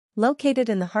Located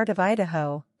in the heart of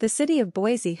Idaho, the city of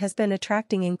Boise has been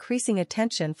attracting increasing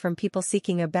attention from people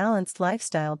seeking a balanced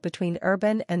lifestyle between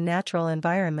urban and natural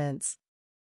environments.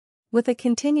 With a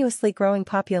continuously growing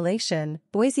population,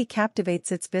 Boise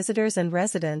captivates its visitors and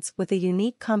residents with a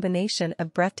unique combination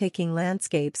of breathtaking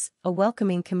landscapes, a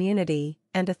welcoming community,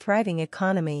 and a thriving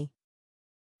economy.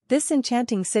 This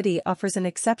enchanting city offers an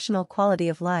exceptional quality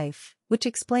of life, which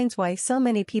explains why so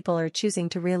many people are choosing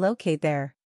to relocate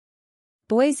there.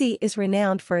 Boise is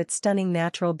renowned for its stunning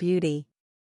natural beauty.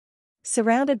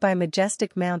 Surrounded by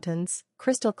majestic mountains,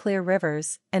 crystal-clear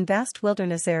rivers, and vast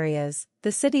wilderness areas,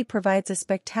 the city provides a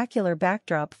spectacular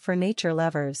backdrop for nature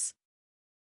lovers.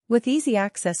 With easy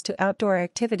access to outdoor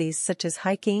activities such as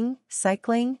hiking,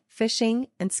 cycling, fishing,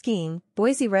 and skiing,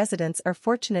 Boise residents are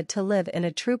fortunate to live in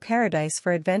a true paradise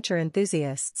for adventure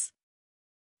enthusiasts.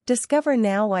 Discover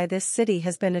now why this city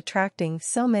has been attracting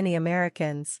so many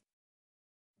Americans.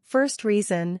 First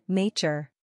reason, nature.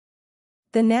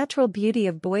 The natural beauty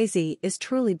of Boise is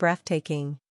truly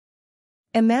breathtaking.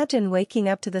 Imagine waking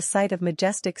up to the sight of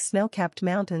majestic snow-capped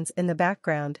mountains in the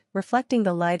background, reflecting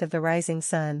the light of the rising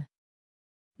sun.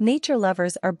 Nature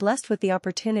lovers are blessed with the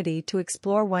opportunity to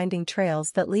explore winding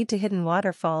trails that lead to hidden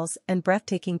waterfalls and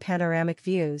breathtaking panoramic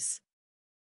views.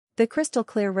 The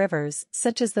crystal-clear rivers,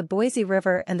 such as the Boise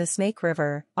River and the Snake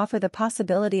River, offer the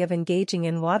possibility of engaging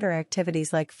in water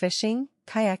activities like fishing,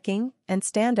 kayaking, and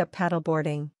stand-up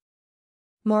paddleboarding.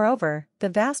 Moreover, the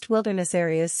vast wilderness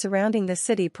areas surrounding the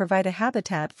city provide a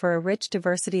habitat for a rich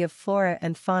diversity of flora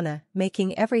and fauna,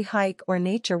 making every hike or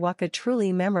nature walk a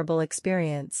truly memorable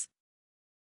experience.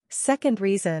 Second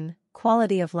reason,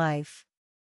 quality of life.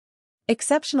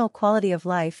 Exceptional quality of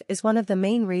life is one of the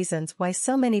main reasons why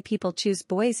so many people choose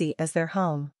Boise as their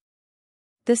home.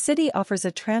 The city offers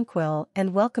a tranquil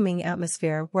and welcoming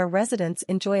atmosphere where residents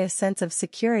enjoy a sense of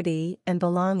security and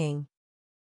belonging.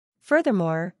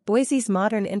 Furthermore, Boise's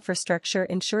modern infrastructure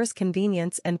ensures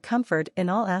convenience and comfort in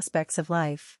all aspects of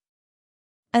life.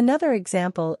 Another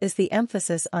example is the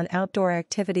emphasis on outdoor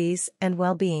activities and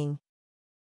well-being.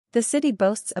 The city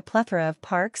boasts a plethora of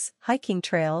parks, hiking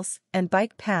trails, and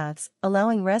bike paths,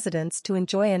 allowing residents to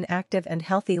enjoy an active and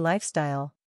healthy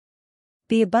lifestyle.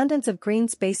 The abundance of green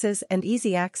spaces and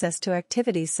easy access to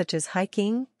activities such as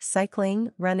hiking,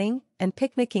 cycling, running, and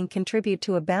picnicking contribute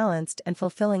to a balanced and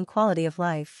fulfilling quality of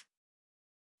life.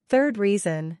 Third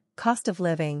reason, cost of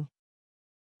living.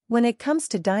 When it comes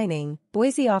to dining,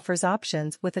 Boise offers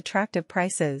options with attractive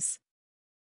prices.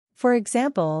 For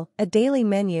example, a daily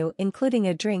menu including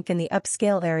a drink in the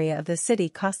upscale area of the city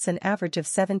costs an average of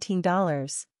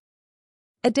 $17.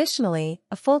 Additionally,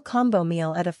 a full combo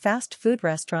meal at a fast food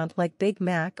restaurant like Big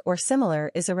Mac or similar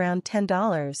is around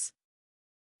 $10.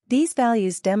 These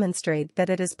values demonstrate that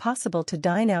it is possible to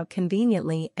dine out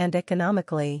conveniently and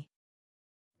economically.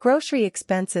 Grocery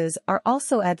expenses are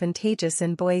also advantageous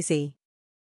in Boise.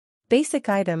 Basic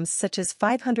items such as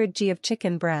 500 g of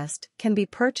chicken breast can be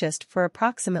purchased for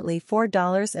approximately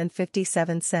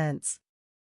 $4.57.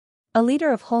 A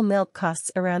liter of whole milk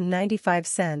costs around 95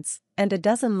 cents, and a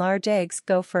dozen large eggs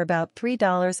go for about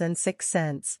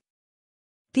 $3.06.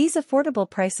 These affordable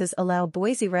prices allow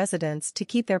Boise residents to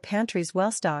keep their pantries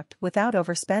well-stocked without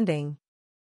overspending.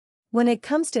 When it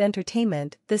comes to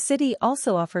entertainment, the city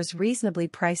also offers reasonably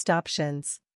priced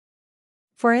options.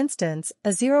 For instance, a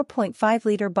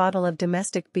 0.5-liter bottle of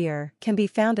domestic beer can be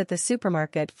found at the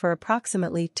supermarket for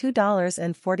approximately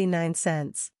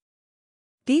 $2.49.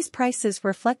 These prices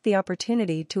reflect the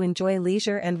opportunity to enjoy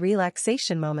leisure and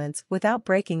relaxation moments without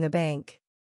breaking the bank.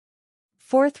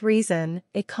 Fourth reason,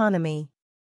 economy.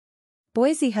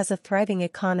 Boise has a thriving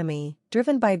economy,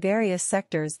 driven by various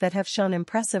sectors that have shown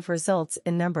impressive results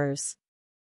in numbers.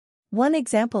 One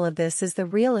example of this is the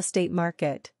real estate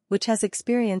market, which has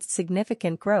experienced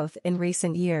significant growth in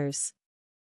recent years.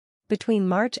 Between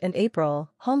March and April,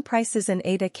 home prices in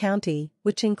Ada County,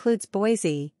 which includes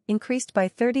Boise, increased by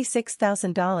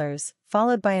 $36,000,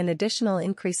 followed by an additional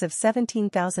increase of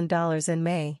 $17,000 in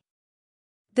May.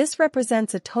 This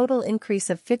represents a total increase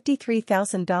of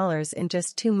 $53,000 in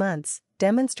just 2 months,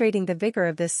 demonstrating the vigor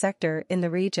of this sector in the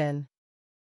region.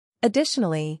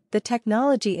 Additionally, the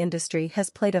technology industry has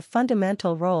played a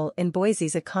fundamental role in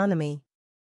Boise's economy.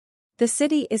 The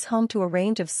city is home to a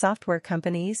range of software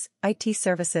companies, IT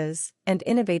services, and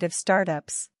innovative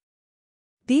startups.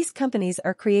 These companies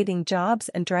are creating jobs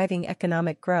and driving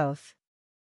economic growth.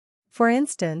 For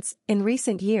instance, in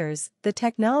recent years, the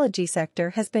technology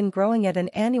sector has been growing at an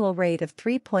annual rate of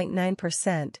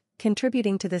 3.9%,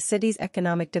 contributing to the city's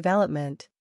economic development.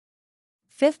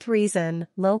 Fifth reason,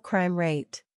 low crime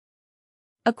rate.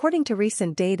 According to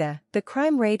recent data, the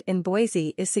crime rate in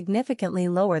Boise is significantly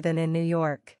lower than in New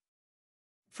York.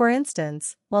 For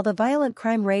instance, while the violent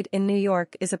crime rate in New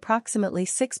York is approximately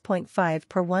 6.5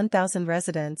 per 1,000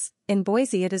 residents, in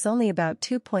Boise it is only about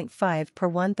 2.5 per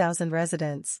 1,000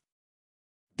 residents.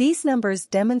 These numbers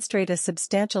demonstrate a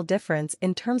substantial difference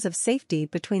in terms of safety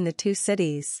between the two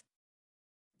cities.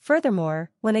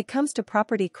 Furthermore, when it comes to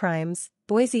property crimes,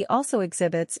 Boise also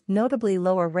exhibits notably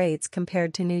lower rates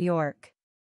compared to New York.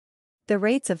 The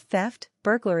rates of theft,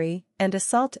 burglary, and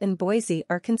assault in Boise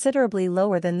are considerably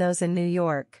lower than those in New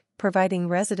York, providing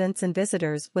residents and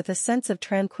visitors with a sense of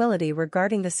tranquility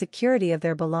regarding the security of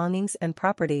their belongings and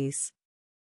properties.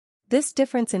 This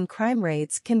difference in crime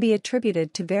rates can be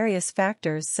attributed to various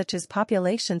factors such as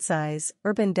population size,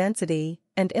 urban density,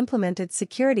 and implemented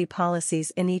security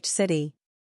policies in each city.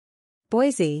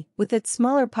 Boise, with its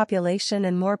smaller population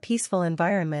and more peaceful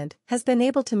environment, has been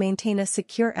able to maintain a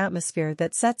secure atmosphere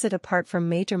that sets it apart from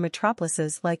major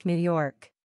metropolises like New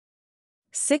York.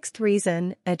 Sixth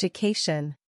reason,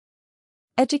 education.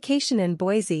 Education in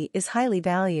Boise is highly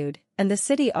valued, and the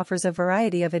city offers a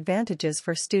variety of advantages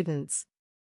for students.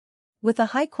 With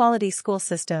a high-quality school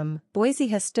system, Boise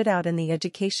has stood out in the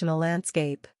educational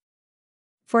landscape.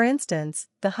 For instance,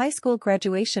 the high school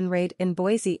graduation rate in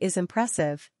Boise is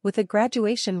impressive, with a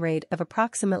graduation rate of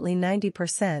approximately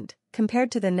 90%,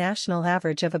 compared to the national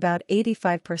average of about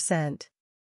 85%.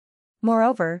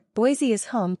 Moreover, Boise is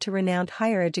home to renowned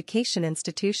higher education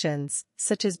institutions,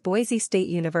 such as Boise State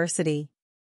University.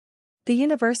 The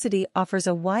university offers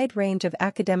a wide range of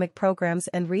academic programs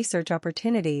and research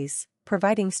opportunities,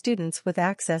 providing students with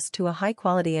access to a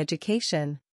high-quality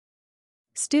education.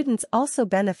 Students also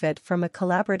benefit from a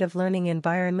collaborative learning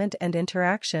environment and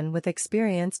interaction with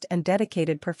experienced and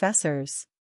dedicated professors.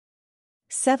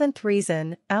 Seventh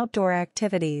reason, outdoor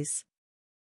activities.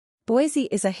 Boise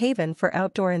is a haven for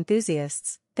outdoor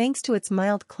enthusiasts, thanks to its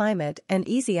mild climate and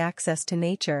easy access to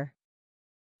nature.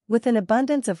 With an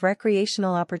abundance of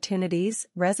recreational opportunities,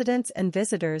 residents and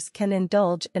visitors can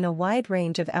indulge in a wide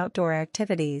range of outdoor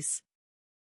activities.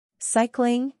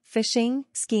 Cycling, fishing,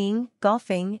 skiing,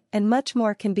 golfing, and much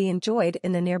more can be enjoyed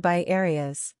in the nearby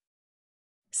areas.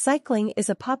 Cycling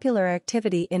is a popular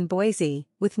activity in Boise,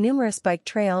 with numerous bike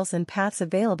trails and paths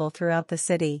available throughout the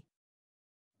city.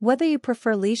 Whether you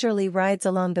prefer leisurely rides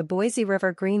along the Boise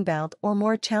River Greenbelt or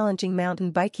more challenging mountain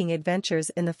biking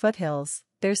adventures in the foothills,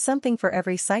 there's something for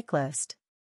every cyclist.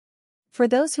 For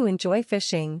those who enjoy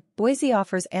fishing, Boise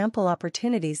offers ample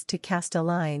opportunities to cast a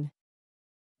line.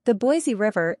 The Boise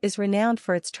River is renowned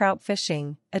for its trout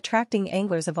fishing, attracting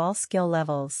anglers of all skill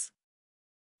levels.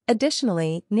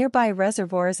 Additionally, nearby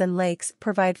reservoirs and lakes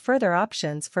provide further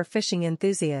options for fishing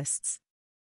enthusiasts.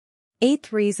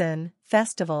 Eighth reason,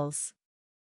 festivals.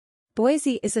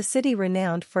 Boise is a city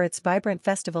renowned for its vibrant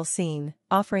festival scene,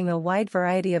 offering a wide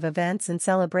variety of events and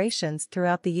celebrations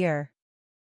throughout the year.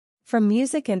 From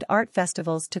music and art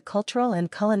festivals to cultural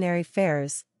and culinary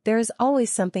fairs, there is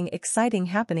always something exciting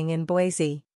happening in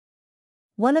Boise.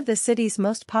 One of the city's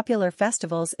most popular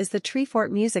festivals is the Treefort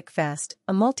Music Fest,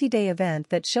 a multi-day event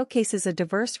that showcases a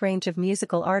diverse range of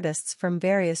musical artists from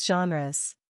various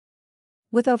genres.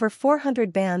 With over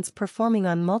 400 bands performing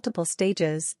on multiple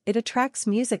stages, it attracts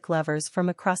music lovers from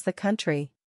across the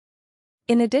country.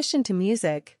 In addition to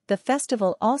music, the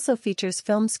festival also features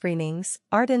film screenings,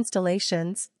 art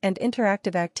installations, and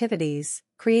interactive activities,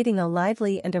 creating a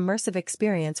lively and immersive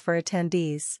experience for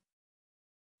attendees.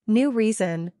 New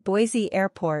reason, Boise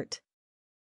Airport.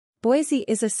 Boise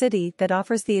is a city that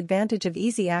offers the advantage of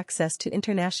easy access to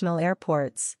international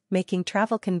airports, making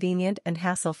travel convenient and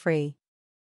hassle-free.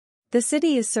 The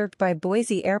city is served by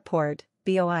Boise Airport,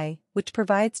 BOI, which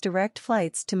provides direct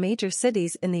flights to major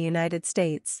cities in the United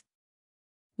States.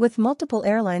 With multiple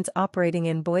airlines operating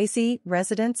in Boise,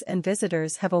 residents and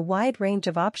visitors have a wide range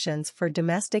of options for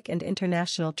domestic and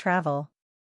international travel.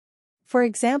 For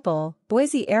example,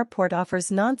 Boise Airport offers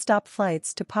non-stop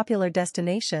flights to popular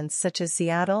destinations such as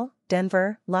Seattle,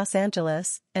 Denver, Los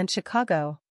Angeles, and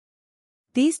Chicago.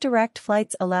 These direct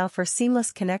flights allow for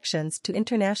seamless connections to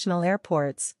international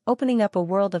airports, opening up a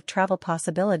world of travel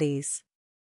possibilities.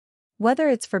 Whether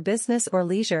it's for business or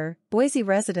leisure, Boise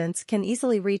residents can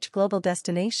easily reach global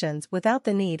destinations without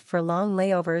the need for long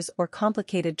layovers or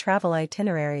complicated travel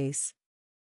itineraries.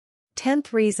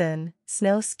 10th reason,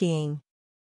 snow skiing.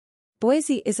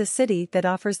 Boise is a city that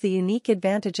offers the unique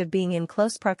advantage of being in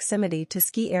close proximity to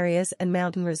ski areas and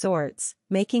mountain resorts,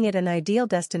 making it an ideal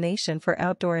destination for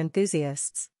outdoor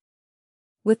enthusiasts.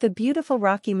 With the beautiful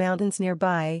Rocky Mountains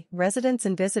nearby, residents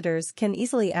and visitors can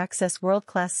easily access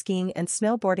world-class skiing and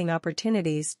snowboarding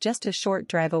opportunities just a short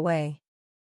drive away.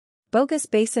 Bogus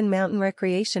Basin Mountain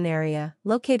Recreation Area,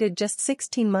 located just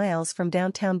 16 miles from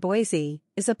downtown Boise,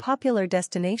 is a popular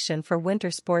destination for winter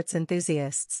sports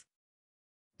enthusiasts.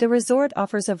 The resort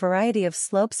offers a variety of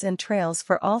slopes and trails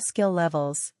for all skill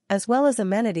levels, as well as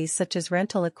amenities such as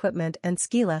rental equipment and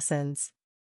ski lessons.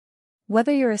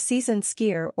 Whether you're a seasoned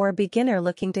skier or a beginner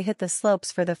looking to hit the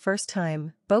slopes for the first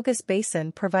time, Bogus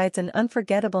Basin provides an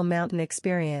unforgettable mountain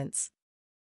experience.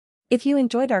 If you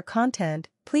enjoyed our content,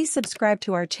 please subscribe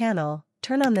to our channel,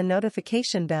 turn on the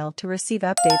notification bell to receive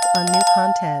updates on new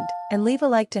content, and leave a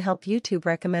like to help YouTube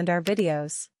recommend our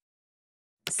videos.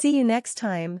 See you next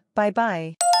time,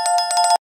 bye-bye.